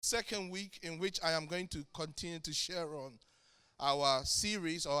second week in which I am going to continue to share on our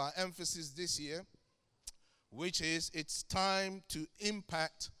series or our emphasis this year, which is it's time to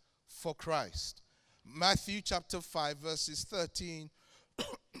impact for Christ. Matthew chapter 5 verses 13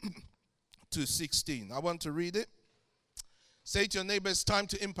 to 16. I want to read it. Say to your neighbor, it's time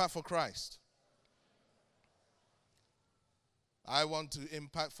to impact for Christ. I want to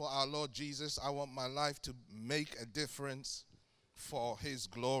impact for our Lord Jesus. I want my life to make a difference for his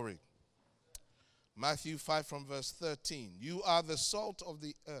glory. Matthew 5 from verse 13. You are the salt of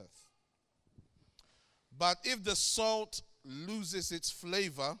the earth. But if the salt loses its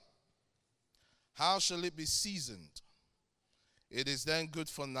flavor, how shall it be seasoned? It is then good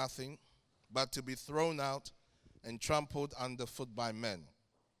for nothing, but to be thrown out and trampled underfoot by men.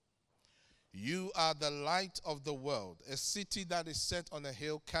 You are the light of the world. A city that is set on a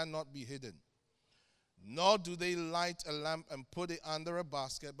hill cannot be hidden. Nor do they light a lamp and put it under a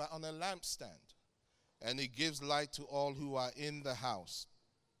basket, but on a lampstand. And it gives light to all who are in the house.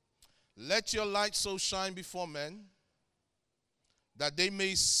 Let your light so shine before men, that they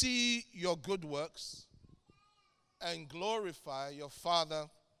may see your good works and glorify your Father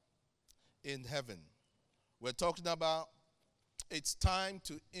in heaven. We're talking about it's time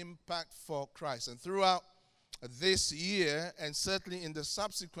to impact for Christ. And throughout this year, and certainly in the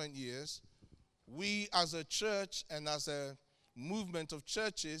subsequent years, we as a church and as a movement of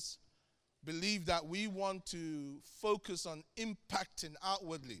churches believe that we want to focus on impacting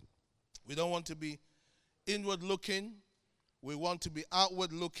outwardly. We don't want to be inward looking. We want to be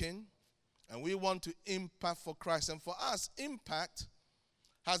outward looking. And we want to impact for Christ. And for us, impact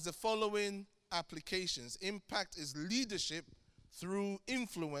has the following applications. Impact is leadership through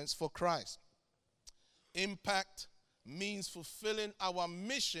influence for Christ. Impact means fulfilling our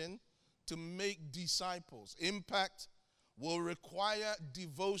mission to make disciples. Impact will require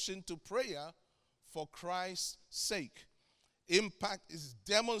devotion to prayer for Christ's sake. Impact is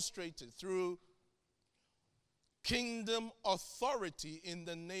demonstrated through kingdom authority in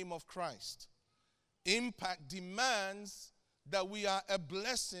the name of Christ. Impact demands that we are a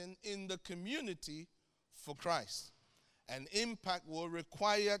blessing in the community for Christ. And impact will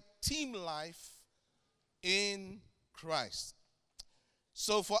require team life in Christ.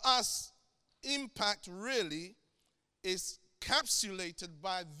 So for us, impact really is capsulated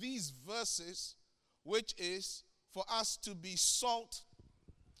by these verses, which is for us to be salt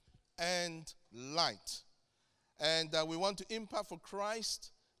and light. And we want to impact for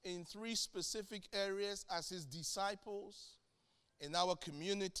Christ in three specific areas as his disciples, in our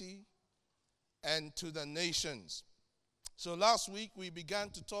community, and to the nations. So last week we began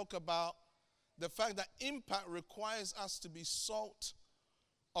to talk about the fact that impact requires us to be salt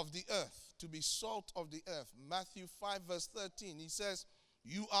of the earth, to be salt of the earth. Matthew 5 verse 13, he says,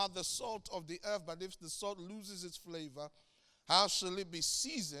 you are the salt of the earth, but if the salt loses its flavor, how shall it be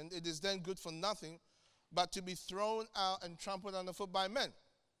seasoned? It is then good for nothing, but to be thrown out and trampled underfoot by men.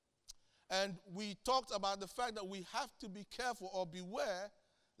 And we talked about the fact that we have to be careful or beware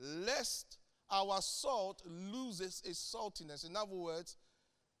lest our salt loses its saltiness. In other words,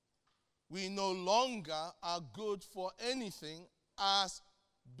 we no longer are good for anything as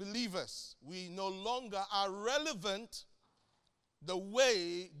believers. We no longer are relevant the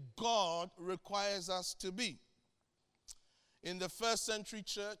way God requires us to be. In the first century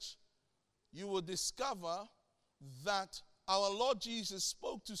church, you will discover that our Lord Jesus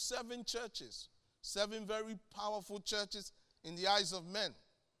spoke to 7 churches, 7 very powerful churches in the eyes of men.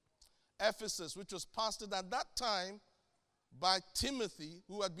 Ephesus, which was pastored at that time by Timothy,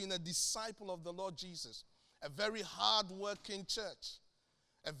 who had been a disciple of the Lord Jesus, a very hard-working church,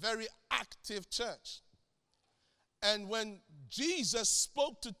 a very active church. And when Jesus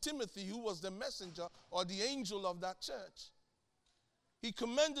spoke to Timothy, who was the messenger or the angel of that church, he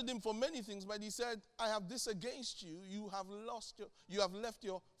commended him for many things, but he said, I have this against you. You have left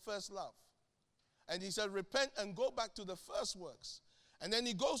your first love. And he said, repent and go back to the first works. And then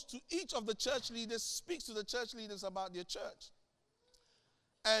he goes to each of the church leaders, speaks to the church leaders about their church.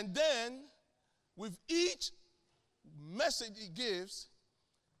 And then, with each message he gives,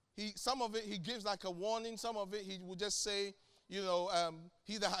 some of it he gives like a warning. Some of it he will just say,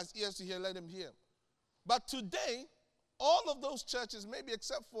 he that has ears to hear, let him hear. But today, all of those churches, maybe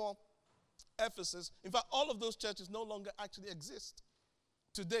except for Ephesus, in fact, all of those churches no longer actually exist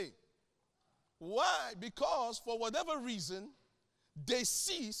today. Why? Because for whatever reason, they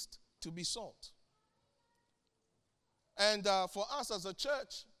ceased to be salt. And for us as a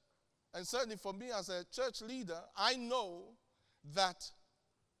church, and certainly for me as a church leader, I know that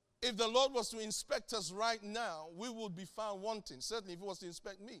if the Lord was to inspect us right now, we would be found wanting. Certainly, if he was to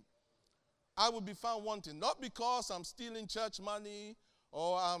inspect me, I would be found wanting. Not because I'm stealing church money,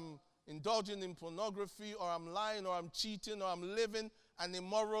 or I'm indulging in pornography, or I'm lying, or I'm cheating, or I'm living an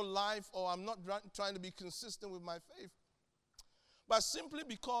immoral life, or I'm not trying to be consistent with my faith. But simply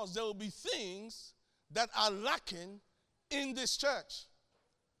because there will be things that are lacking in this church.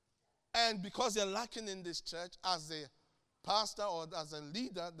 And because they're lacking in this church, as a pastor or as a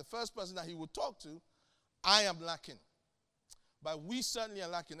leader, the first person that he would talk to, I am lacking. But we certainly are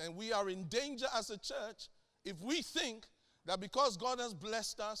lacking. And we are in danger as a church if we think that because God has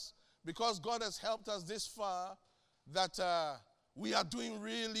blessed us, because God has helped us this far, that we are doing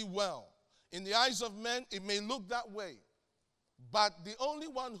really well. In the eyes of men, it may look that way. But the only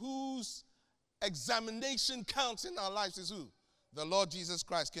one whose examination counts in our lives is who? The Lord Jesus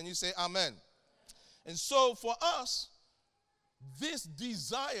Christ. Can you say amen? And so for us, this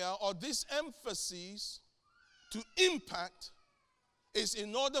desire or this emphasis to impact is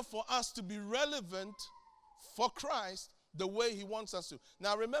in order for us to be relevant for Christ the way he wants us to.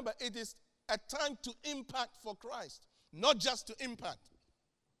 Now remember, it is a time to impact for Christ, not just to impact.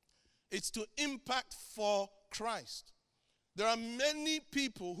 It's to impact for Christ. There are many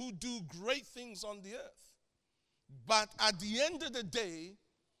people who do great things on the earth. But at the end of the day,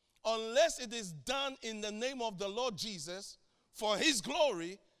 unless it is done in the name of the Lord Jesus for his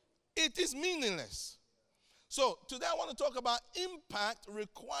glory, it is meaningless. So today I want to talk about impact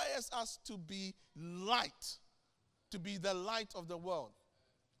requires us to be light, to be the light of the world.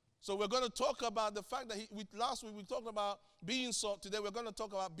 So we're going to talk about the fact that last week we talked about being salt. Today we're going to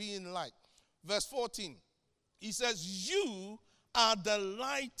talk about being light. Verse 14, he says, you are the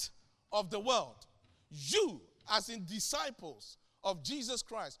light of the world. You, as in disciples of Jesus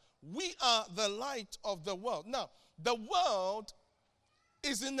Christ, we are the light of the world. Now, the world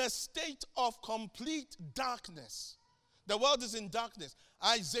is in a state of complete darkness. The world is in darkness.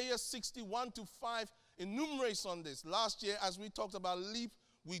 Isaiah 61:5 enumerates on this. Last year, as we talked about leap,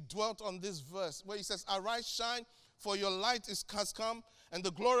 we dwelt on this verse where he says, arise, shine, for your light has come, and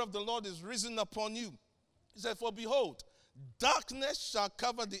the glory of the Lord is risen upon you. He said, for behold, darkness shall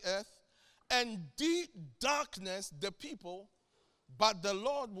cover the earth, and deep darkness the people, but the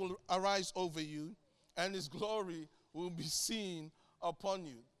Lord will arise over you, and his glory will be seen upon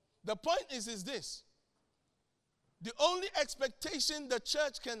you. The point is this. The only expectation the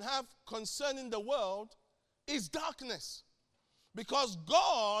church can have concerning the world is darkness. Because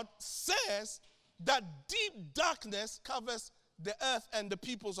God says that deep darkness covers the earth and the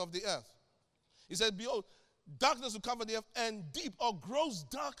peoples of the earth. He said, behold, darkness will cover the earth, and deep or gross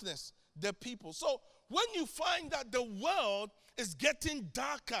darkness the people. So when you find that the world is getting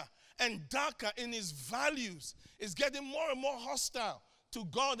darker and darker in its values, is getting more and more hostile to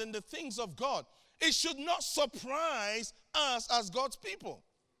God and the things of God, it should not surprise us as God's people.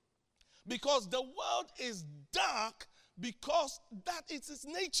 Because the world is dark because that is its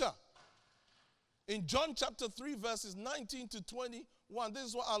nature. In John chapter 3 verses 19 to 21, this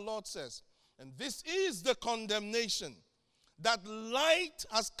is what our Lord says. And this is the condemnation, that light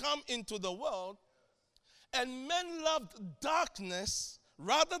has come into the world, and men loved darkness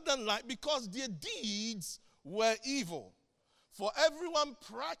rather than light because their deeds were evil. For everyone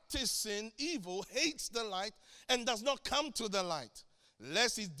practicing evil hates the light and does not come to the light,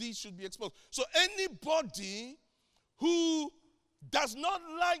 lest his deeds should be exposed. So anybody who does not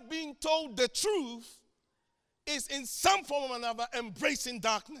like being told the truth is in some form or another embracing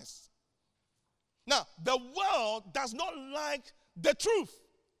darkness. Now, the world does not like the truth,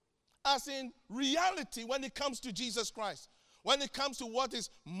 as in reality when it comes to Jesus Christ. When it comes to what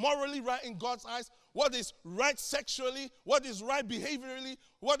is morally right in God's eyes, what is right sexually, what is right behaviorally,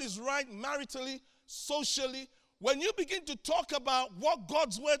 what is right maritally, socially. When you begin to talk about what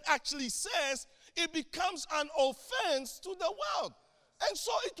God's word actually says, it becomes an offense to the world. And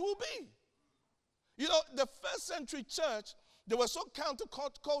so it will be. You know, the first century church, they were so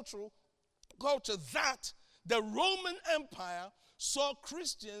countercultural culture that the Roman Empire saw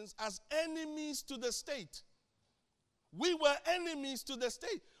Christians as enemies to the state. We were enemies to the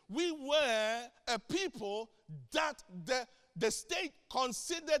state. We were a people that the state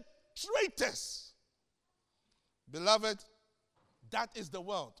considered traitors. Beloved, that is the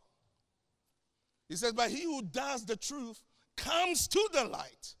world. He says, but he who does the truth comes to the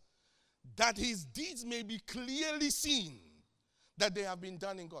light, that his deeds may be clearly seen, that they have been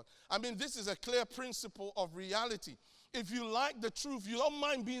done in God. I mean, this is a clear principle of reality. If you like the truth, you don't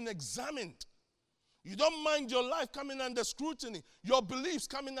mind being examined. You don't mind your life coming under scrutiny, your beliefs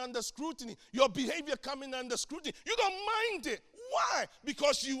coming under scrutiny, your behavior coming under scrutiny. You don't mind it. Why?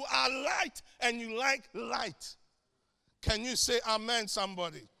 Because you are light and you like light. Can you say amen,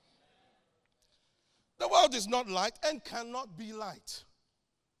 somebody? The world is not light and cannot be light.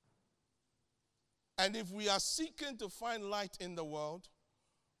 And if we are seeking to find light in the world,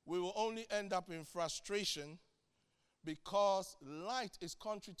 we will only end up in frustration, because light is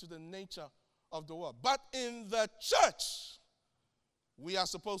contrary to the nature of the world. But in the church, we are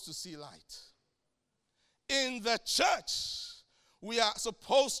supposed to see light. In the church, we are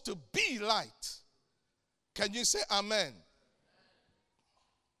supposed to be light. Can you say amen?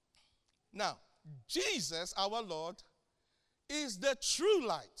 Now, Jesus, our Lord, is the true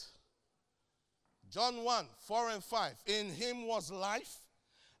light. John 1, 4 and 5. In him was life,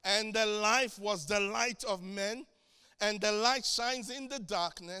 and the life was the light of men, and the light shines in the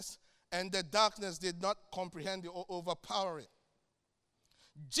darkness, and the darkness did not comprehend it or overpower it.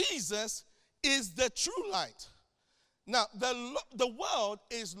 Jesus is the true light. Now, the world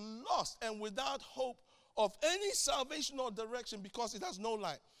is lost and without hope of any salvation or direction because it has no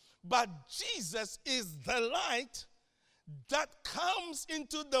light. But Jesus is the light that comes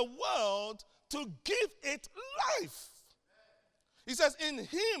into the world to give it life. He says, in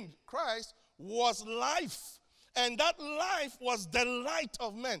him, Christ, was life, and that life was the light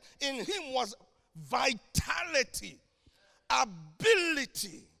of men. In him was vitality,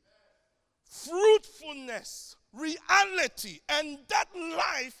 ability, fruitfulness, reality, and that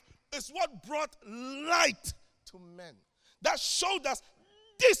life is what brought light to men. That showed us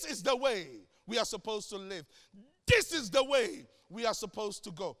this is the way we are supposed to live. This is the way we are supposed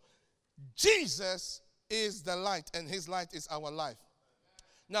to go. Jesus is the light, and his light is our life.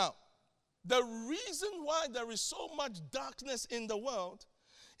 Now, the reason why there is so much darkness in the world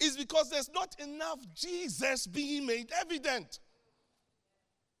is because there's not enough Jesus being made evident.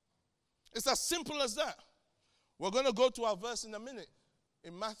 It's as simple as that. We're going to go to our verse in a minute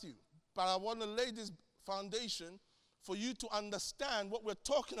in Matthew, but I want to lay this foundation for you to understand what we're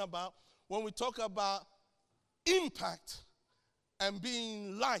talking about when we talk about impact and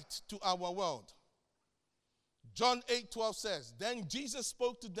being light to our world. John 8:12 says, then Jesus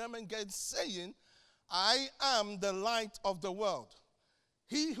spoke to them again, saying, I am the light of the world.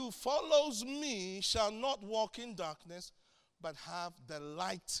 He who follows me shall not walk in darkness, but have the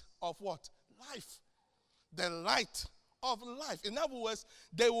light of what? Life. The light of life. In other words,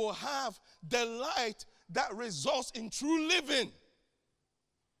 they will have the light that results in true living.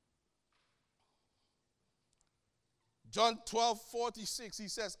 John 12:46, he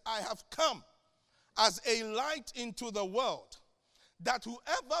says, I have come as a light into the world, that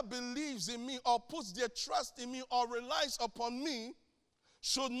whoever believes in me or puts their trust in me or relies upon me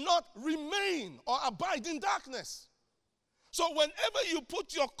should not remain or abide in darkness. So whenever you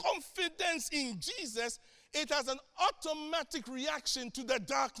put your confidence in Jesus, it has an automatic reaction to the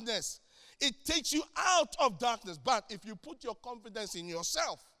darkness. It takes you out of darkness. But if you put your confidence in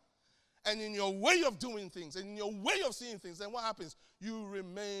yourself and in your way of doing things and in your way of seeing things, then what happens? You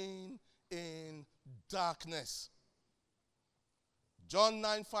remain in darkness. John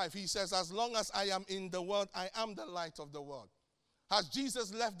 9:5, he says, as long as I am in the world, I am the light of the world. Has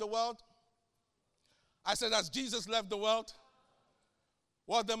Jesus left the world? I said, has Jesus left the world?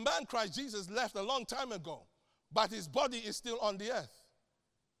 Well, the man Christ Jesus left a long time ago, but his body is still on the earth.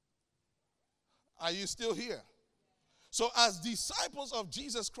 Are you still here? So as disciples of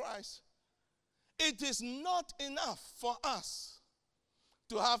Jesus Christ, it is not enough for us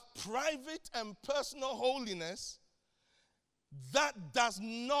to have private and personal holiness that does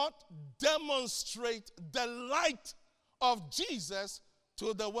not demonstrate the light of Jesus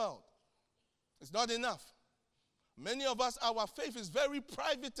to the world. It's not enough. Many of us, our faith is very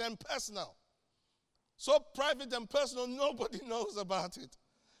private and personal. So private and personal, nobody knows about it.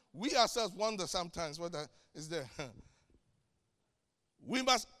 We ourselves wonder sometimes whether it's there. We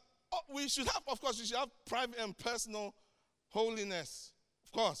should have private and personal holiness.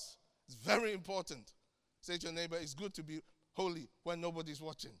 Of course, it's very important. Say to your neighbor, it's good to be holy when nobody's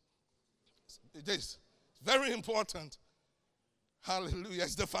watching. It is. It's very important. Hallelujah.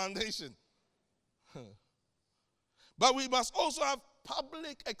 It's the foundation. But we must also have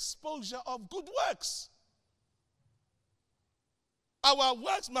public exposure of good works. Our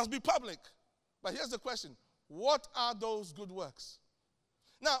works must be public. But here's the question. What are those good works?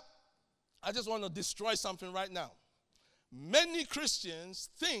 Now, I just want to destroy something right now. Many Christians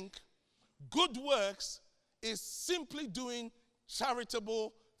think good works is simply doing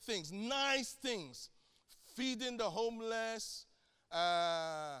charitable things, nice things, feeding the homeless,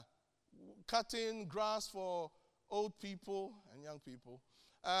 cutting grass for old people and young people,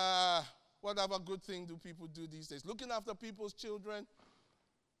 What other good thing do people do these days? Looking after people's children,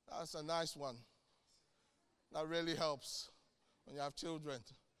 that's a nice one. That really helps when you have children.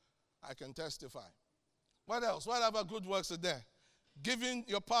 I can testify. What else? What other good works are there? Giving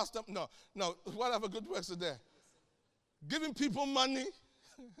your pastor, no. What other good works are there? Giving people money.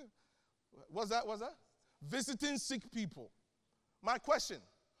 What's that? Visiting sick people. My question,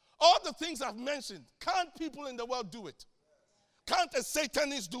 all the things I've mentioned, can't people in the world do it? Can't a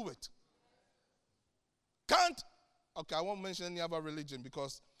Satanist do it? Okay, I won't mention any other religion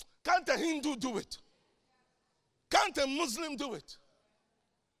because can't a Hindu do it? Can't a Muslim do it?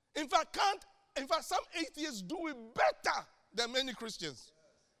 In fact, some atheists do it better than many Christians.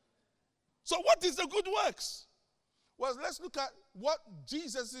 So what is the good works? Well, let's look at what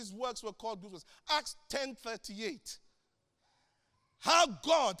Jesus' works were called good works. Acts 10:38. How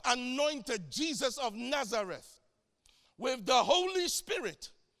God anointed Jesus of Nazareth with the Holy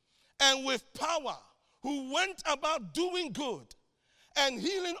Spirit and with power, who went about doing good and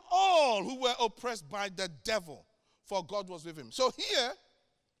healing all who were oppressed by the devil, for God was with him. So here,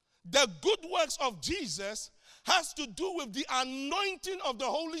 the good works of Jesus has to do with the anointing of the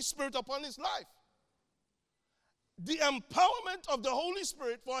Holy Spirit upon his life. The empowerment of the Holy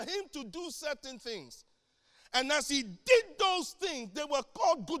Spirit for him to do certain things. And as he did those things, they were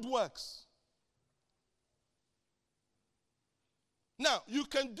called good works. Now, you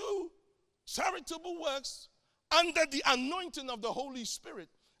can do charitable works under the anointing of the Holy Spirit,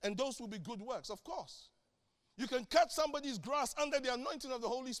 and those will be good works, of course. You can cut somebody's grass under the anointing of the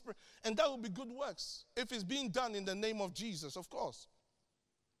Holy Spirit, and that will be good works if it's being done in the name of Jesus, of course.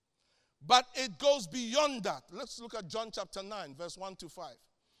 But it goes beyond that. Let's look at John chapter 9, verse 1 to 5.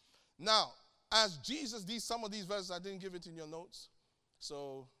 Now, as Jesus, some of these verses, I didn't give it in your notes.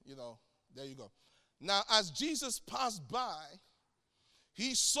 So, there you go. Now, as Jesus passed by,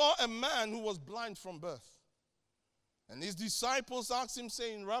 he saw a man who was blind from birth. And his disciples asked him,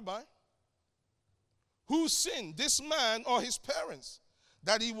 saying, Rabbi, who sinned, this man or his parents,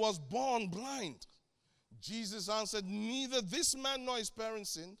 that he was born blind? Jesus answered, neither this man nor his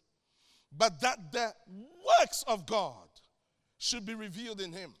parents sinned, but that the works of God should be revealed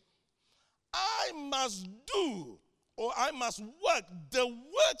in him. I must work the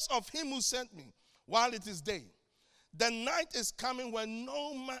works of him who sent me while it is day. The night is coming when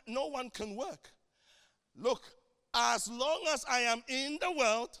no one can work. Look, as long as I am in the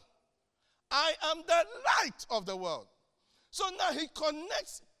world, I am the light of the world. So now he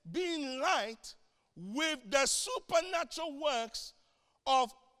connects being light with the supernatural works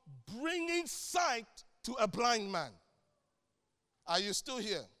of bringing sight to a blind man. Are you still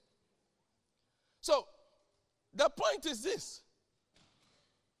here? So, the point is this.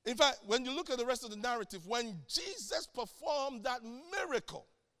 In fact, when you look at the rest of the narrative, when Jesus performed that miracle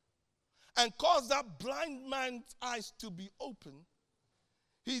and caused that blind man's eyes to be open,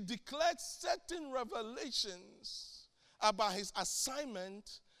 he declared certain revelations about his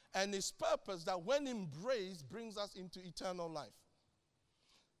assignment and his purpose that when embraced brings us into eternal life.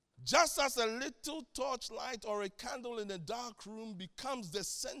 Just as a little torchlight or a candle in a dark room becomes the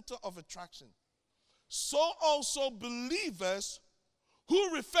center of attraction, so also believers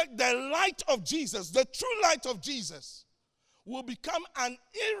who reflect the light of Jesus, the true light of Jesus, will become an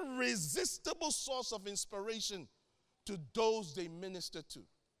irresistible source of inspiration to those they minister to.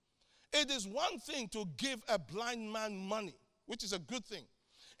 It is one thing to give a blind man money, which is a good thing.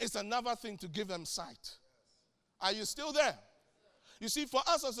 It's another thing to give them sight. Are you still there? You see, for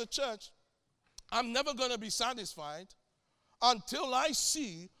us as a church, I'm never going to be satisfied until I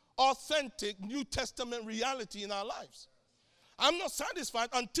see authentic New Testament reality in our lives. I'm not satisfied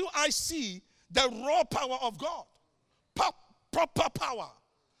until I see the raw power of God. Proper power.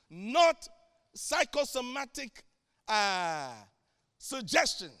 Not psychosomatic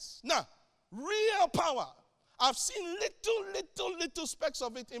suggestions. Now, real power. I've seen little specks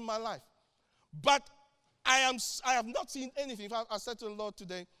of it in my life. But I have not seen anything. In fact, I said to the Lord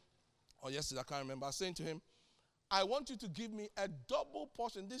today, or yesterday, I can't remember. I was saying to him, I want you to give me a double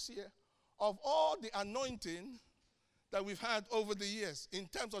portion this year of all the anointing that we've had over the years in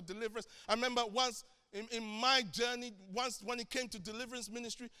terms of deliverance. I remember once in my journey, once when it came to deliverance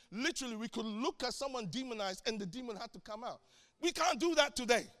ministry, literally we could look at someone demonized and the demon had to come out. We can't do that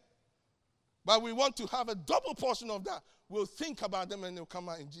today. But we want to have a double portion of that. We'll think about them and they'll come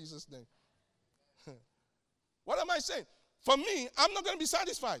out in Jesus' name. What am I saying? For me, I'm not going to be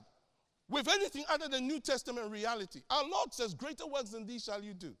satisfied with anything other than New Testament reality. Our Lord says, greater works than these shall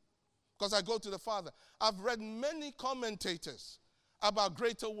you do, because I go to the Father. I've read many commentators about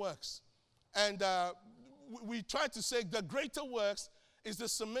greater works. And we try to say the greater works is the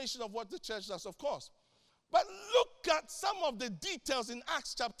summation of what the church does, of course. But look at some of the details in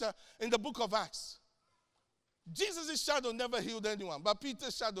in the book of Acts. Jesus' shadow never healed anyone, but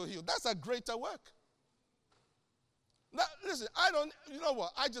Peter's shadow healed. That's a greater work. Now, listen, you know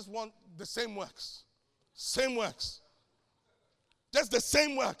what? I just want the same works. Same works. Just the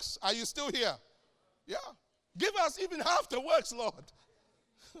same works. Are you still here? Yeah. Give us even half the works, Lord.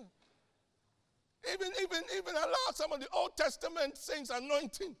 even allow some of the Old Testament saints'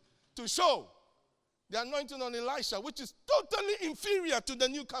 anointing to show the anointing on Elisha, which is totally inferior to the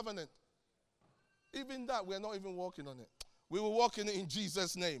new covenant. Even that, we're not even walking on it. We will walk in it in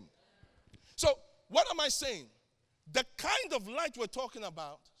Jesus' name. So, what am I saying? The kind of light we're talking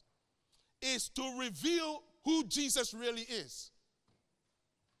about is to reveal who Jesus really is.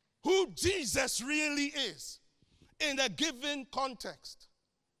 Who Jesus really is in a given context.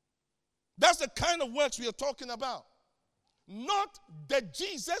 That's the kind of works we are talking about. Not the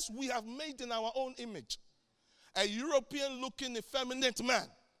Jesus we have made in our own image. A European-looking, effeminate man.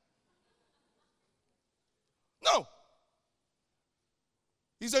 No.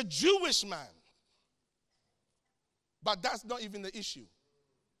 He's a Jewish man. But that's not even the issue.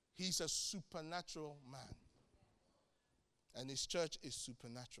 He's a supernatural man. And his church is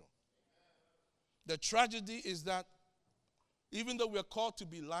supernatural. The tragedy is that even though we're called to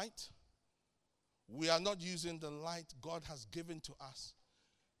be light, we are not using the light God has given to us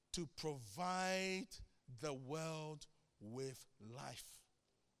to provide the world with life.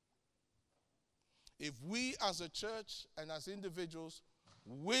 If we as a church and as individuals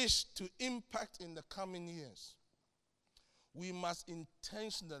wish to impact in the coming years, we must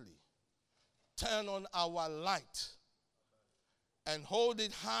intentionally turn on our light and hold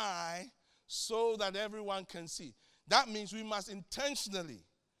it high so that everyone can see. That means we must intentionally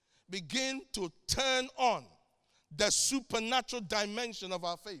begin to turn on the supernatural dimension of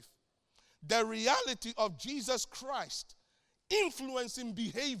our faith. The reality of Jesus Christ influencing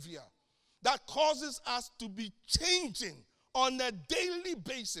behavior that causes us to be changing on a daily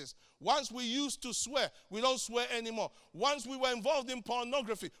basis. Once we used to swear, we don't swear anymore. Once we were involved in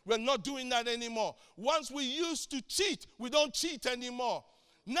pornography, we're not doing that anymore. Once we used to cheat, we don't cheat anymore.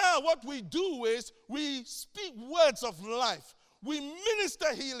 Now what we do is we speak words of life. We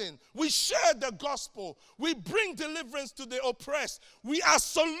minister healing. We share the gospel. We bring deliverance to the oppressed. We are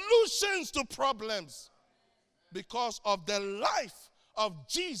solutions to problems because of the life of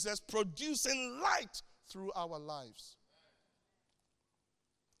Jesus producing light through our lives.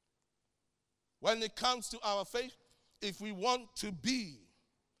 When it comes to our faith, if we want to be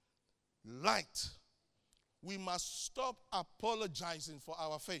light, we must stop apologizing for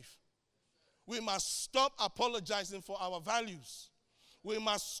our faith. We must stop apologizing for our values. We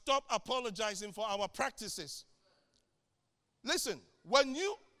must stop apologizing for our practices. Listen, when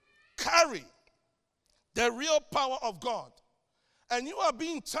you carry the real power of God and you are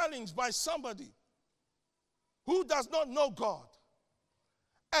being challenged by somebody who does not know God,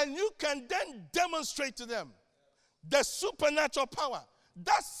 and you can then demonstrate to them the supernatural power,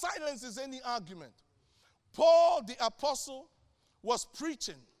 that silences any argument. Paul the apostle was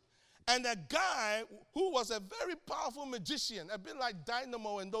preaching, and a guy who was a very powerful magician, a bit like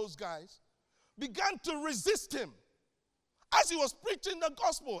Dynamo and those guys, began to resist him. As he was preaching the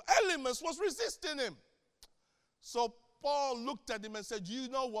gospel, Elymas was resisting him. So Paul looked at him and said, you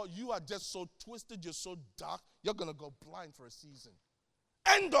know what, you are just so twisted, you're so dark, you're going to go blind for a season.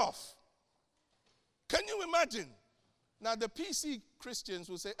 End of. Can you imagine? Now the PC Christians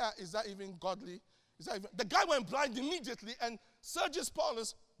will say, is that even godly? The guy went blind immediately, and Sergius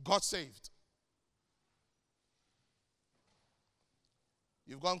Paulus got saved.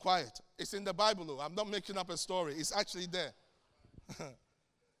 You've gone quiet. It's in the Bible, though. I'm not making up a story. It's actually there.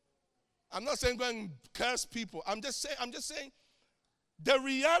 I'm not saying go and curse people. I'm just saying the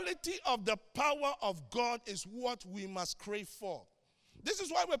reality of the power of God is what we must crave for. This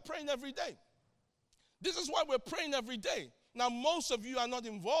is why we're praying every day. This is why we're praying every day. Now, most of you are not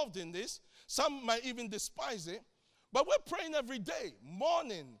involved in this. Some might even despise it. But we're praying every day,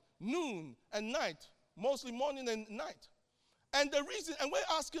 morning, noon, and night. Mostly morning and night. And the reason, and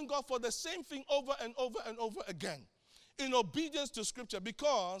we're asking God for the same thing over and over and over again, in obedience to Scripture.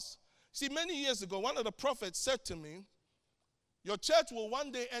 Because, see, many years ago, one of the prophets said to me, your church will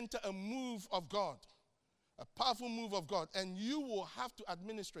one day enter a move of God, a powerful move of God, and you will have to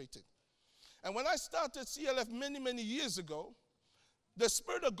administrate it. And when I started CLF many, many years ago, the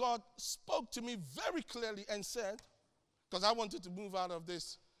Spirit of God spoke to me very clearly and said, because I wanted to move out of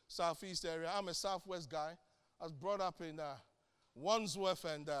this southeast area. I'm a southwest guy. I was brought up in Wandsworth,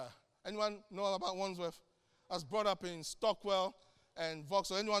 and anyone know about Wandsworth? I was brought up in Stockwell and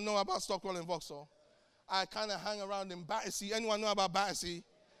Vauxhall. Anyone know about Stockwell and Vauxhall? I kind of hang around in Battersea. Anyone know about Battersea?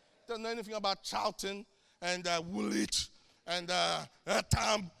 Don't know anything about Charlton and Woolwich and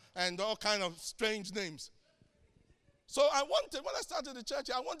Tam and all kind of strange names. So I wanted, when I started the church,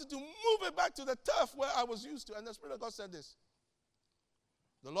 I wanted to move it back to the turf where I was used to. And the Spirit of God said this.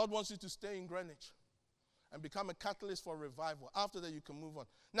 The Lord wants you to stay in Greenwich and become a catalyst for revival. After that, you can move on.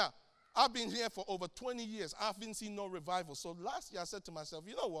 Now, I've been here for over 20 years. I've been seeing no revival. So last year I said to myself,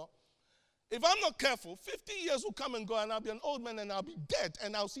 you know what? If I'm not careful, 50 years will come and go and I'll be an old man and I'll be dead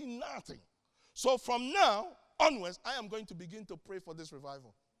and I'll see nothing. So from now onwards, I am going to begin to pray for this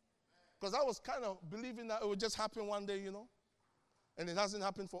revival. Because I was kind of believing that it would just happen one day, you know. And it hasn't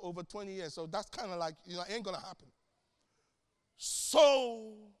happened for over 20 years. So that's kind of like, you know, it ain't going to happen.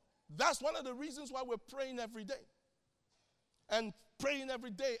 So that's one of the reasons why we're praying every day. And praying every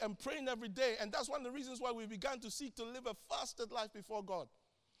day and praying every day. And that's one of the reasons why we began to seek to live a fasted life before God.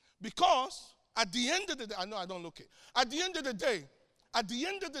 Because at the end of the day, I know I don't look it. At the end of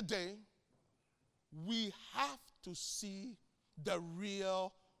the day, we have to see the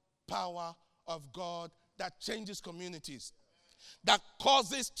real power of God that changes communities, that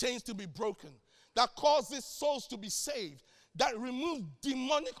causes chains to be broken, that causes souls to be saved, that removes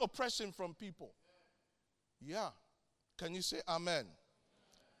demonic oppression from people. Yeah. Can you say amen?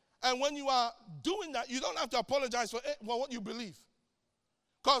 And when you are doing that, you don't have to apologize for what you believe.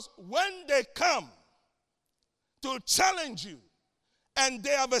 Because when they come to challenge you and they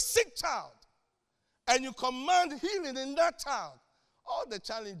have a sick child and you command healing in that child, all the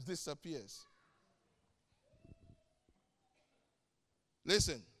challenge disappears.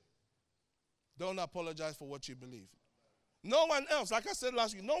 Listen, don't apologize for what you believe. No one else, like I said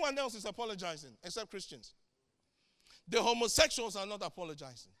last week, no one else is apologizing except Christians. The homosexuals are not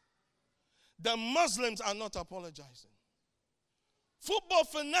apologizing. The Muslims are not apologizing. Football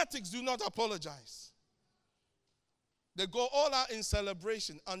fanatics do not apologize. They go all out in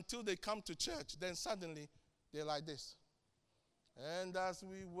celebration until they come to church. Then suddenly they're like this. And as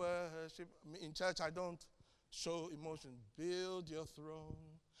we worship, in church I don't show emotion. Build your throne.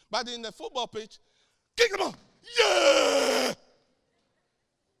 But in the football pitch, kick them off. Yeah!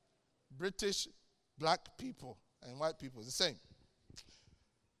 British black people and white people, the same.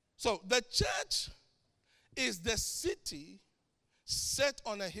 So the church is the city set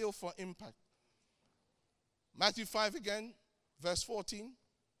on a hill for impact. Matthew 5 again, verse 14.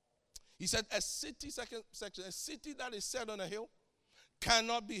 He said, a city, second section, a city that is set on a hill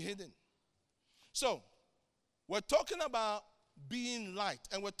cannot be hidden. So, we're talking about being light.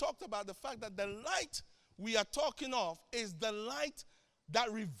 And we talked about the fact that the light we are talking of is the light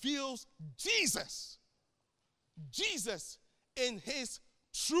that reveals Jesus. Jesus in his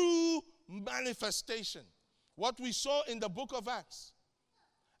true manifestation. What we saw in the book of Acts.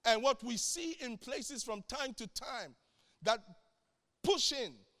 And what we see in places from time to time that push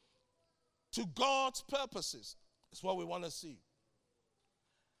in to God's purposes is what we want to see.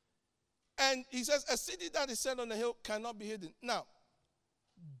 And he says, a city that is set on a hill cannot be hidden. Now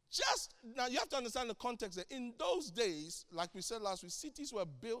you have to understand the context there. In those days, like we said last week, cities were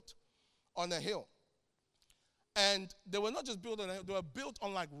built on a hill. And they were not just built on a hill, they were built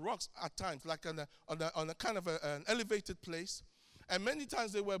on like rocks at times, like on a kind of an elevated place. And many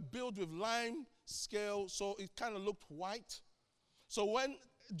times they were built with lime scale, so it kind of looked white. So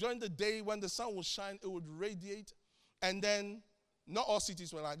during the day, when the sun would shine, it would radiate. And then, not all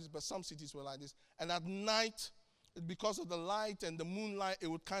cities were like this, but some cities were like this. And at night, because of the light and the moonlight, it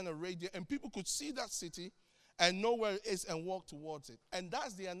would kind of radiate. And people could see that city and know where it is and walk towards it. And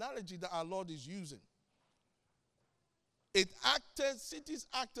that's the analogy that our Lord is using. Cities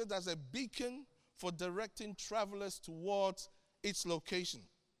acted as a beacon for directing travelers towards its location.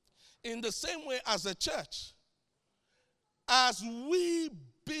 In the same way as a church, as we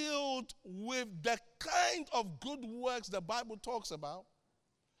build with the kind of good works the Bible talks about,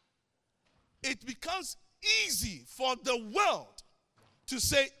 it becomes easy for the world to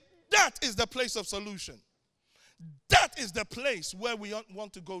say, that is the place of solution. That is the place where we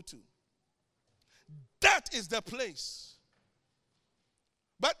want to go to. That is the place.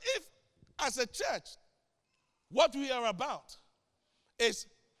 But if, as a church, what we are about is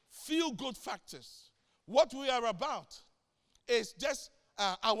feel-good factors, what we are about is just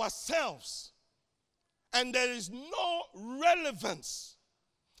ourselves, and there is no relevance.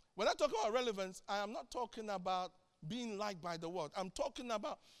 When I talk about relevance, I am not talking about being liked by the world. I'm talking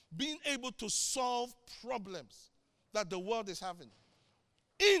about being able to solve problems that the world is having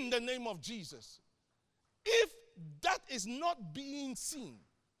in the name of Jesus. If that is not being seen,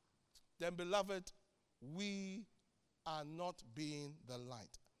 then beloved, we are not being the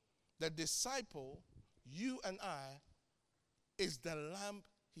light. The disciple, you and I, is the lamp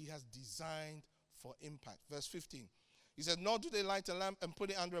he has designed for impact. Verse 15. He said, nor do they light a lamp and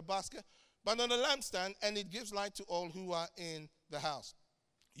put it under a basket, but on a lampstand, and it gives light to all who are in the house.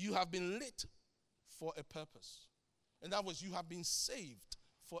 You have been lit for a purpose. In other words, you have been saved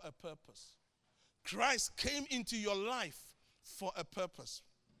for a purpose. Christ came into your life for a purpose.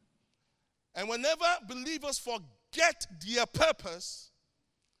 And whenever believers forget their purpose,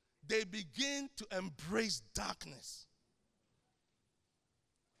 they begin to embrace darkness.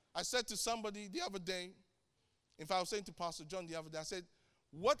 I said to somebody the other day, in fact, I was saying to Pastor John the other day, I said,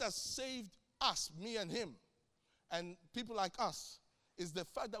 what has saved us, me and him, and people like us, is the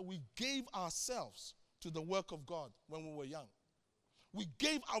fact that we gave ourselves to the work of God when we were young. We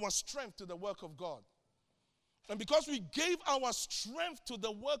gave our strength to the work of God. And because we gave our strength to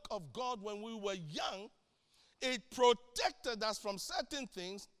the work of God when we were young, it protected us from certain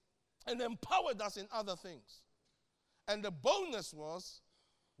things and empowered us in other things. And the bonus was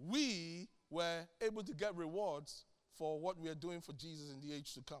we were able to get rewards for what we are doing for Jesus in the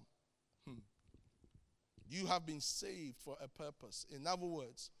age to come. You have been saved for a purpose. In other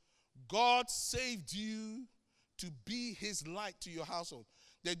words, God saved you to be his light to your household.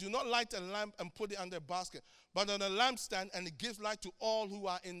 They do not light a lamp and put it under a basket, but on a lampstand, and it gives light to all who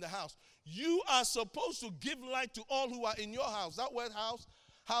are in the house. You are supposed to give light to all who are in your house. That word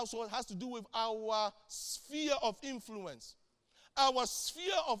household has to do with our sphere of influence. Our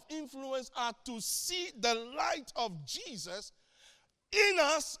sphere of influence are to see the light of Jesus in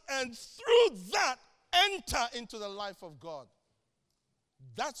us, and through that, enter into the life of God.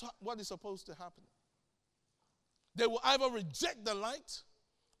 That's what is supposed to happen. They will either reject the light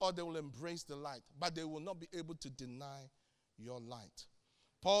or they will embrace the light, but they will not be able to deny your light.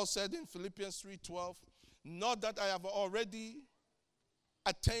 Paul said in Philippians 3:12, not that I have already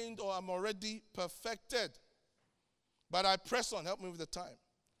attained or am already perfected, but I press on, help me with the time,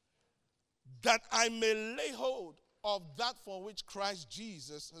 that I may lay hold of that for which Christ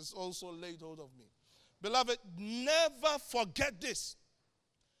Jesus has also laid hold of me. Beloved, never forget this.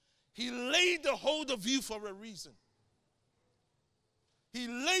 He laid a hold of you for a reason. He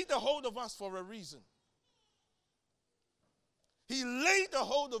laid a hold of us for a reason. He laid a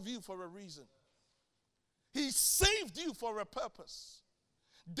hold of you for a reason. He saved you for a purpose.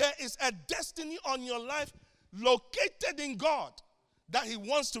 There is a destiny on your life located in God that he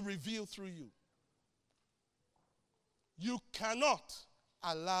wants to reveal through you. You cannot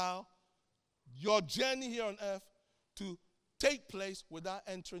allow your journey here on earth to take place without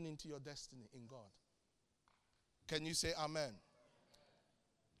entering into your destiny in God. Can you say amen?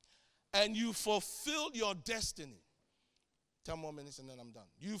 And you fulfill your destiny. 10 more minutes and then I'm done.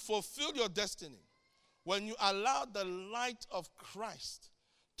 You fulfill your destiny when you allow the light of Christ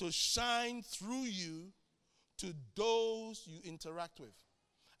to shine through you to those you interact with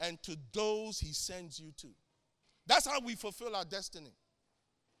and to those he sends you to. That's how we fulfill our destiny.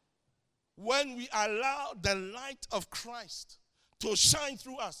 When we allow the light of Christ to shine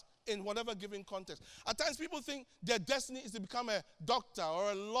through us in whatever given context. At times people think their destiny is to become a doctor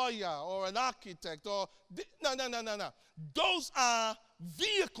or a lawyer or an architect or... No. Those are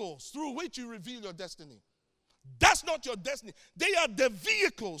vehicles through which you reveal your destiny. That's not your destiny. They are the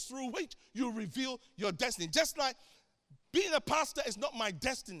vehicles through which you reveal your destiny. Just like being a pastor is not my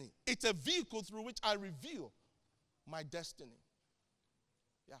destiny. It's a vehicle through which I reveal my destiny.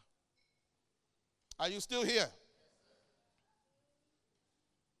 Yeah. Are you still here?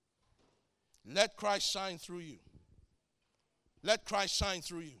 Let Christ shine through you. Let Christ shine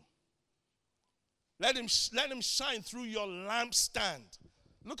through you. Let him shine through your lampstand.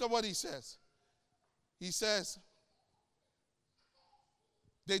 Look at what he says. He says,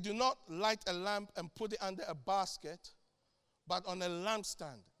 they do not light a lamp and put it under a basket, but on a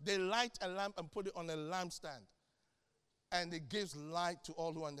lampstand. They light a lamp and put it on a lampstand. And it gives light to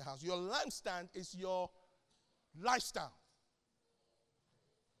all who are in the house. Your lampstand is your lifestyle.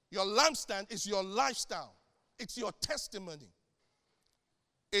 Your lampstand is your lifestyle. It's your testimony.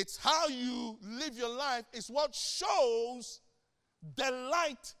 It's how you live your life. It's what shows the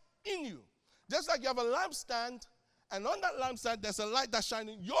light in you. Just like you have a lampstand, and on that lampstand, there's a light that's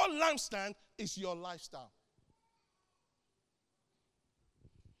shining. Your lampstand is your lifestyle.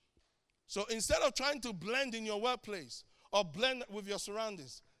 So instead of trying to blend in your workplace or blend with your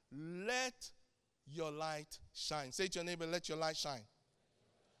surroundings, let your light shine. Say to your neighbor, let your light shine.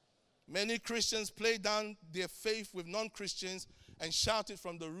 Many Christians play down their faith with non-Christians and shout it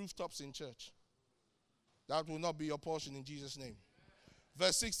from the rooftops in church. That will not be your portion in Jesus' name.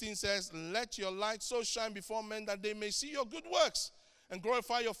 Verse 16 says, let your light so shine before men that they may see your good works and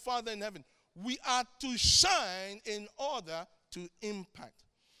glorify your Father in heaven. We are to shine in order to impact.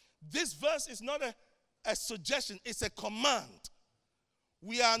 This verse is not a suggestion, it's a command.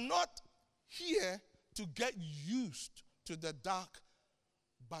 We are not here to get used to the dark,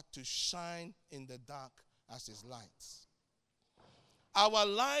 but to shine in the dark as his lights. Our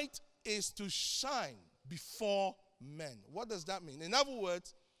light is to shine before men. What does that mean? In other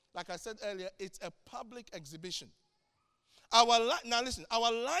words, like I said earlier, it's a public exhibition. Our light, now listen,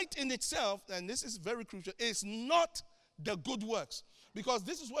 our light in itself, and this is very crucial, is not the good works. Because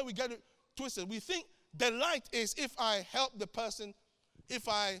this is where we get it twisted. We think the light is if I help the person, if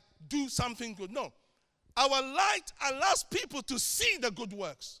I do something good. No. Our light allows people to see the good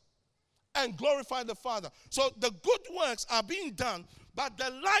works and glorify the Father. So the good works are being done, but the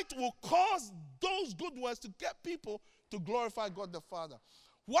light will cause those good works to get people to glorify God the Father.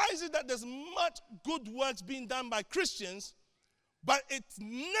 Why is it that there's much good works being done by Christians, but it's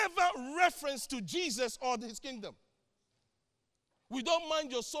never reference to Jesus or his kingdom? We don't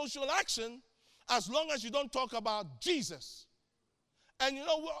mind your social action as long as you don't talk about Jesus. And you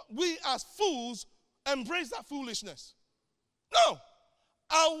know what? We as fools embrace that foolishness. No.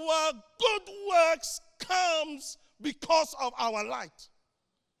 Our good works comes because of our light.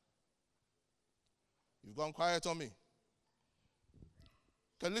 You've gone quiet on me.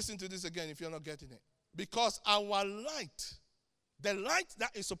 Can listen to this again if you're not getting it. Because our light, the light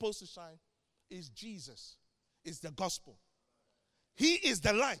that is supposed to shine, is Jesus, is the gospel. He is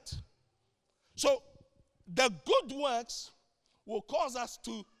the light. So the good works will cause us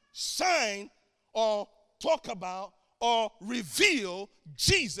to shine or talk about or reveal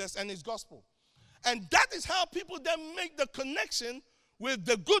Jesus and his gospel. And that is how people then make the connection with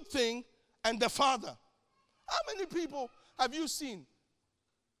the good thing and the Father. How many people have you seen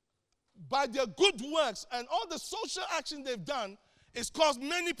by their good works and all the social action they've done is caused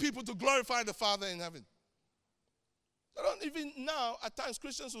many people to glorify the Father in heaven? I don't even now, at times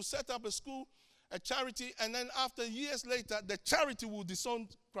Christians will set up a school, a charity, and then after years later, the charity will disown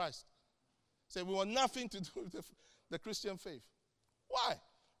Christ. Say, we want nothing to do with the Christian faith. Why?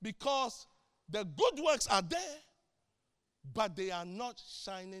 Because the good works are there, but they are not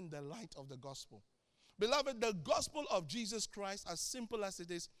shining the light of the gospel. Beloved, the gospel of Jesus Christ, as simple as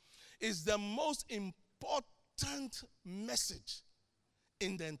it is the most important message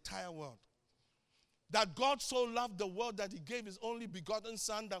in the entire world. That God so loved the world that he gave his only begotten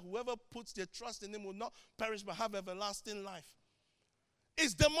Son, that whoever puts their trust in him will not perish but have everlasting life.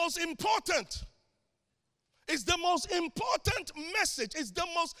 It's the most important. It's the most important message. It's the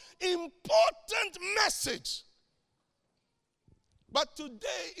most important message. But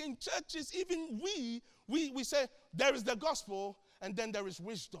today in churches, even we say there is the gospel and then there is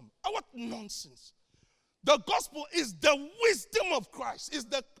wisdom. Oh, what nonsense. The gospel is the wisdom of Christ.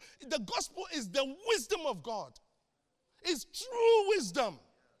 The gospel is the wisdom of God. It's true wisdom.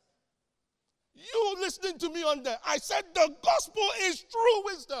 You listening to me on there, I said the gospel is true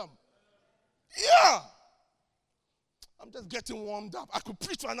wisdom. Yeah. I'm just getting warmed up. I could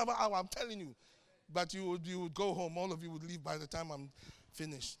preach for another hour, I'm telling you. But you would go home. All of you would leave by the time I'm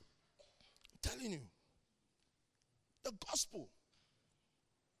finished. I'm telling you. The gospel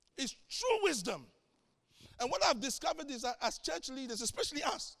is true wisdom. And what I've discovered is that as church leaders, especially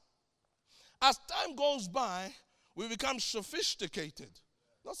us, as time goes by, we become sophisticated.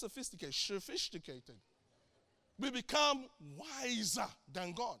 Not sophisticated, sophisticated. We become wiser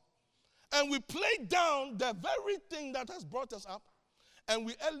than God. And we play down the very thing that has brought us up, and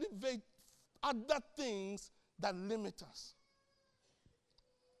we elevate other things that limit us.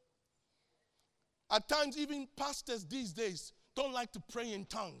 At times, even pastors these days don't like to pray in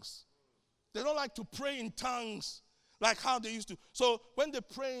tongues. They don't like to pray in tongues like how they used to. So when they're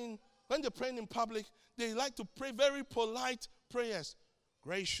praying in public, they like to pray very polite prayers.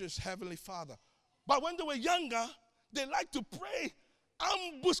 Gracious Heavenly Father. But when they were younger, they like to pray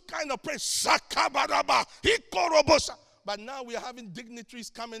ambush kind of prayer. But now we are having dignitaries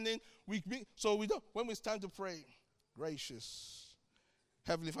coming in. When it's time to pray, gracious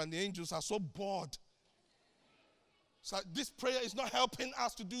Heavenly Father, the angels are so bored. So this prayer is not helping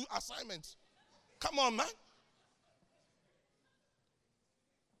us to do assignments. Come on, man.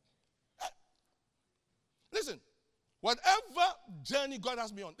 Listen, whatever journey God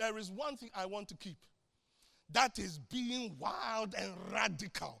has me on, there is one thing I want to keep. That is being wild and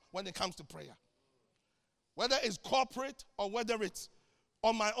radical when it comes to prayer. Whether it's corporate or whether it's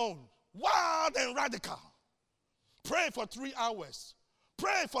on my own. Wild and radical. Pray for 3 hours.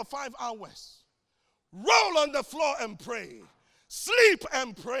 Pray for 5 hours. Roll on the floor and pray. Sleep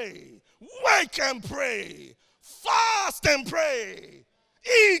and pray. Wake and pray. Fast and pray.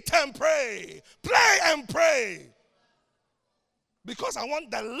 Eat and pray. Play and pray. Because I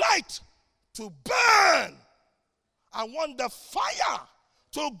want the light to burn. I want the fire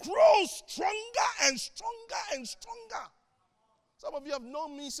to grow stronger and stronger and stronger. Some of you have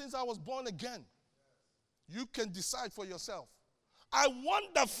known me since I was born again. You can decide for yourself. I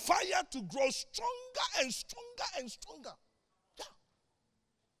want the fire to grow stronger and stronger and stronger. Yeah.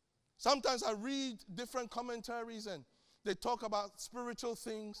 Sometimes I read different commentaries and they talk about spiritual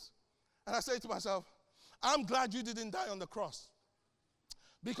things. And I say to myself, I'm glad you didn't die on the cross.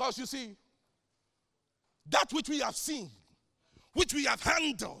 Because you see, that which we have seen, which we have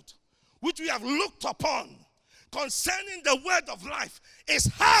handled, which we have looked upon, concerning the word of life, is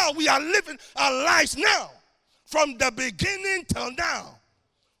how we are living our lives now. From the beginning till now.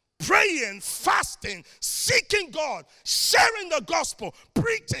 Praying, fasting, seeking God, sharing the gospel,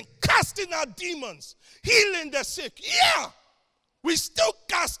 preaching, casting out demons, healing the sick. Yeah, we still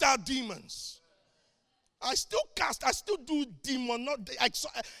cast out demons. I still do demon, not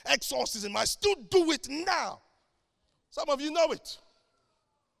exorcism. I still do it now. Some of you know it.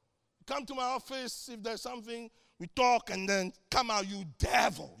 Come to my office, if there's something, we talk and then come out, you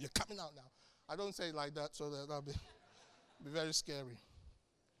devil. You're coming out now. I don't say it like that, so that'll be very scary.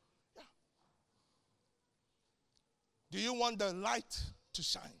 Yeah. Do you want the light to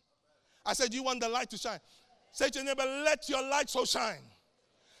shine? I said, do you want the light to shine? Say to your neighbor, let your light so shine.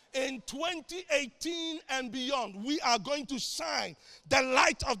 In 2018 and beyond, we are going to shine the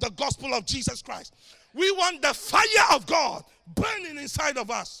light of the gospel of Jesus Christ. We want the fire of God burning inside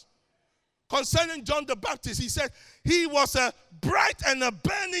of us. Concerning John the Baptist, he said he was a bright and a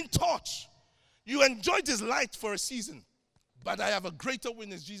burning torch. You enjoyed his light for a season, but I have a greater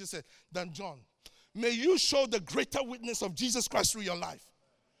witness, Jesus said, than John. May you show the greater witness of Jesus Christ through your life.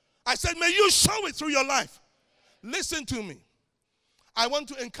 I said, may you show it through your life. Listen to me. I want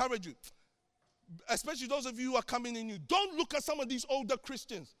to encourage you, especially those of you who are coming in new. Don't look at some of these older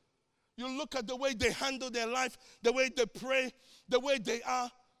Christians. You look at the way they handle their life, the way they pray, the way they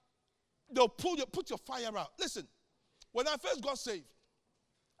are. They'll put your fire out. Listen, when I first got saved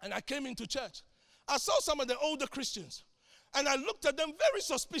and I came into church, I saw some of the older Christians, and I looked at them very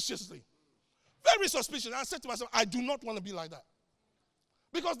suspiciously. Very suspicious. I said to myself, I do not want to be like that.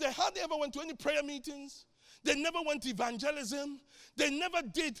 Because they hardly ever went to any prayer meetings. They never went to evangelism. They never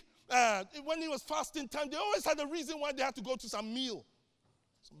did, when it was fasting time, they always had a reason why they had to go to some meal.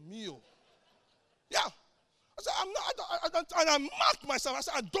 Some meal. Yeah. I said, and I marked myself. I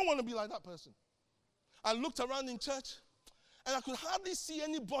said, I don't want to be like that person. I looked around in church, and I could hardly see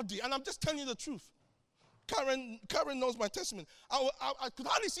anybody. And I'm just telling you the truth. Karen knows my testimony. I could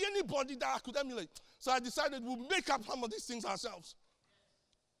hardly see anybody that I could emulate. So I decided we'll make up some of these things ourselves.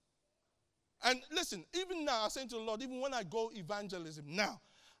 And listen, even now, I say to the Lord, even when I go evangelism now,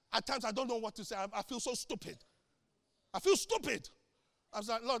 at times I don't know what to say. I feel so stupid. I feel stupid. I was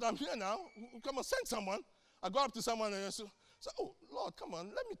like, Lord, I'm here now. Come on, send someone. I go up to someone and I say, oh, Lord, come on,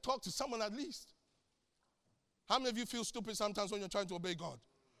 let me talk to someone at least. How many of you feel stupid sometimes when you're trying to obey God?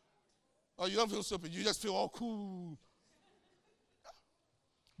 Or you don't feel stupid, you just feel all cool.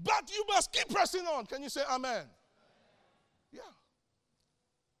 But you must keep pressing on. Can you say amen? Yeah.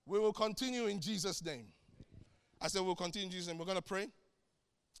 We will continue in Jesus' name. I said we'll continue in Jesus' name. We're going to pray.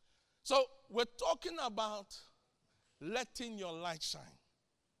 So we're talking about letting your light shine.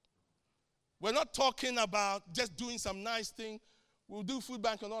 We're not talking about just doing some nice thing. We'll do food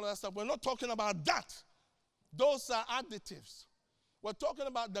bank and all that stuff. We're not talking about that. Those are additives. We're talking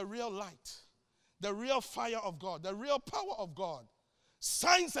about the real light, the real fire of God, the real power of God.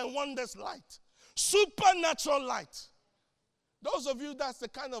 Signs and wonders light, supernatural light. Those of you, that's the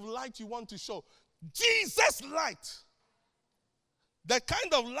kind of light you want to show. Jesus' light. The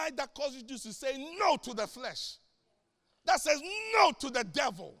kind of light that causes you to say no to the flesh. That says no to the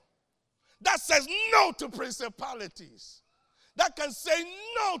devil. That says no to principalities. That can say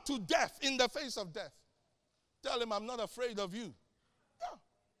no to death in the face of death. Tell him, I'm not afraid of you. Yeah.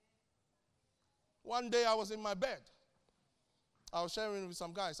 One day I was in my bed. I was sharing with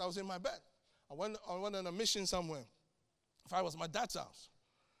some guys. I was in my bed. I went on a mission somewhere. If I was my dad's house.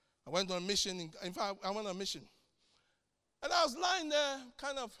 I went on a mission. In fact, I went on a mission. And I was lying there,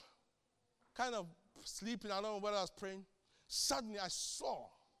 kind of sleeping. I don't know whether I was praying. Suddenly I saw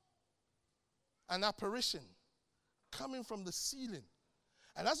an apparition coming from the ceiling.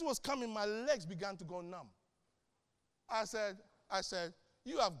 And as it was coming, my legs began to go numb. I said,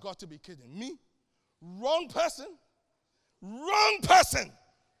 you have got to be kidding me. Wrong person. Wrong person.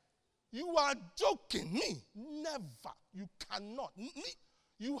 You are joking me. Never. You cannot. Me,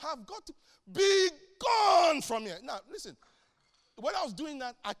 you have got to be gone from here. Now, listen. When I was doing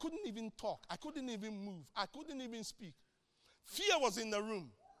that, I couldn't even talk. I couldn't even move. I couldn't even speak. Fear was in the room,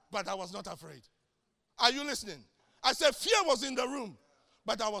 but I was not afraid. Are you listening? I said fear was in the room,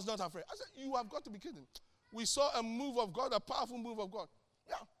 but I was not afraid. I said, you have got to be kidding. We saw a move of God, a powerful move of God.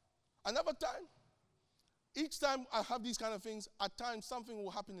 Yeah. Another time, each time I have these kind of things, at times something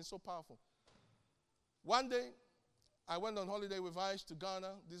will happen. It's so powerful. One day, I went on holiday with Aish to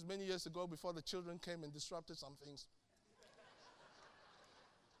Ghana. This many years ago, before the children came and disrupted some things.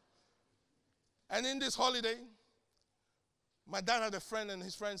 And in this holiday, my dad had a friend, and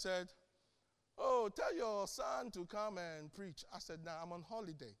his friend said, oh, tell your son to come and preach. I said, nah, I'm on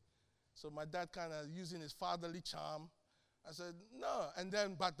holiday. So my dad kind of using his fatherly charm. I said, no. And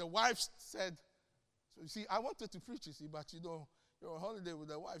then, but the wife said, so you see, I wanted to preach, you see, but you know, you're on holiday with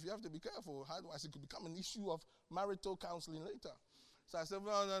the wife. You have to be careful. Otherwise, it could become an issue of marital counseling later. So I said,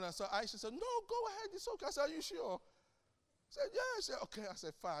 no. So Aisha said, no, go ahead. It's okay. I said, are you sure? I said, yeah. I said, okay. I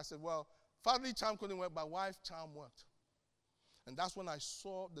said, fine. I said, well, fatherly charm couldn't work, but wife charm worked. And that's when I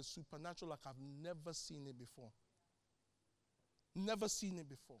saw the supernatural like I've never seen it before. Never seen it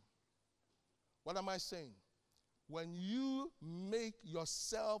before. What am I saying? When you make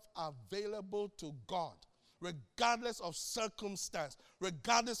yourself available to God, regardless of circumstance,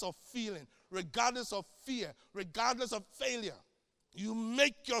 regardless of feeling, regardless of fear, regardless of failure, you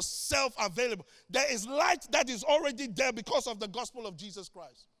make yourself available. There is light that is already there because of the gospel of Jesus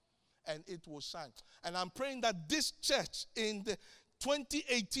Christ. And it will shine. And I'm praying that this church in the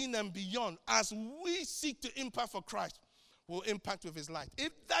 2018 and beyond, as we seek to impact for Christ, will impact with his light.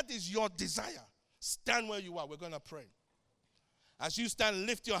 If that is your desire, stand where you are. We're going to pray. As you stand,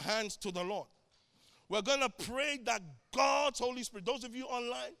 lift your hands to the Lord. We're going to pray that God's Holy Spirit, those of you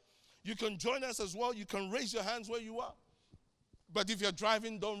online, you can join us as well. You can raise your hands where you are. But if you're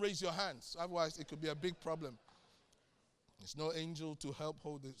driving, don't raise your hands. Otherwise, it could be a big problem. There's no angel to help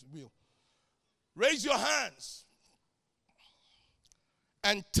hold this wheel. Raise your hands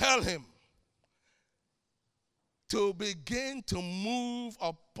and tell him to begin to move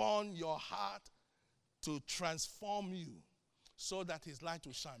upon your heart to transform you so that his light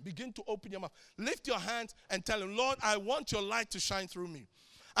will shine. Begin to open your mouth. Lift your hands and tell him, Lord, I want your light to shine through me.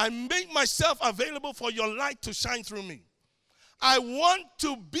 I make myself available for your light to shine through me. I want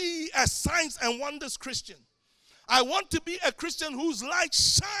to be a signs and wonders Christian. I want to be a Christian whose light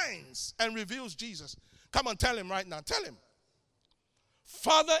shines and reveals Jesus. Come on, tell him right now. Tell him.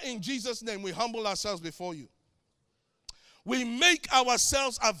 Father, in Jesus' name, we humble ourselves before you. We make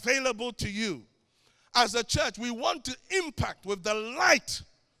ourselves available to you. As a church, we want to impact with the light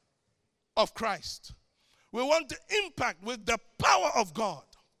of Christ. We want to impact with the power of God.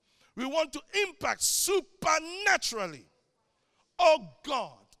 We want to impact supernaturally. Oh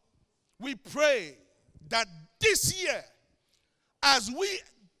God, we pray that this year, as we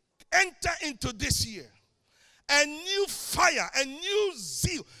enter into this year, a new fire, a new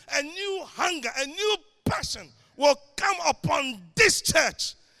zeal, a new hunger, a new passion will come upon this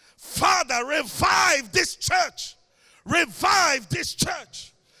church. Father, revive this church. Revive this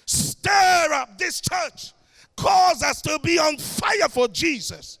church. Stir up this church. Cause us to be on fire for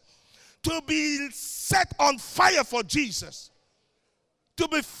Jesus. To be set on fire for Jesus. To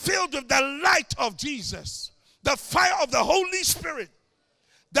be filled with the light of Jesus. The fire of the Holy Spirit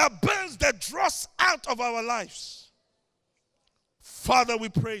that burns the dross out of our lives. Father, we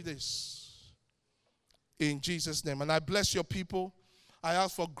pray this in Jesus' name. And I bless your people. I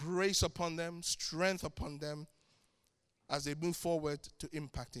ask for grace upon them, strength upon them as they move forward to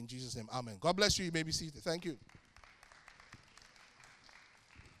impact in Jesus' name. Amen. God bless you. You may be seated. Thank you.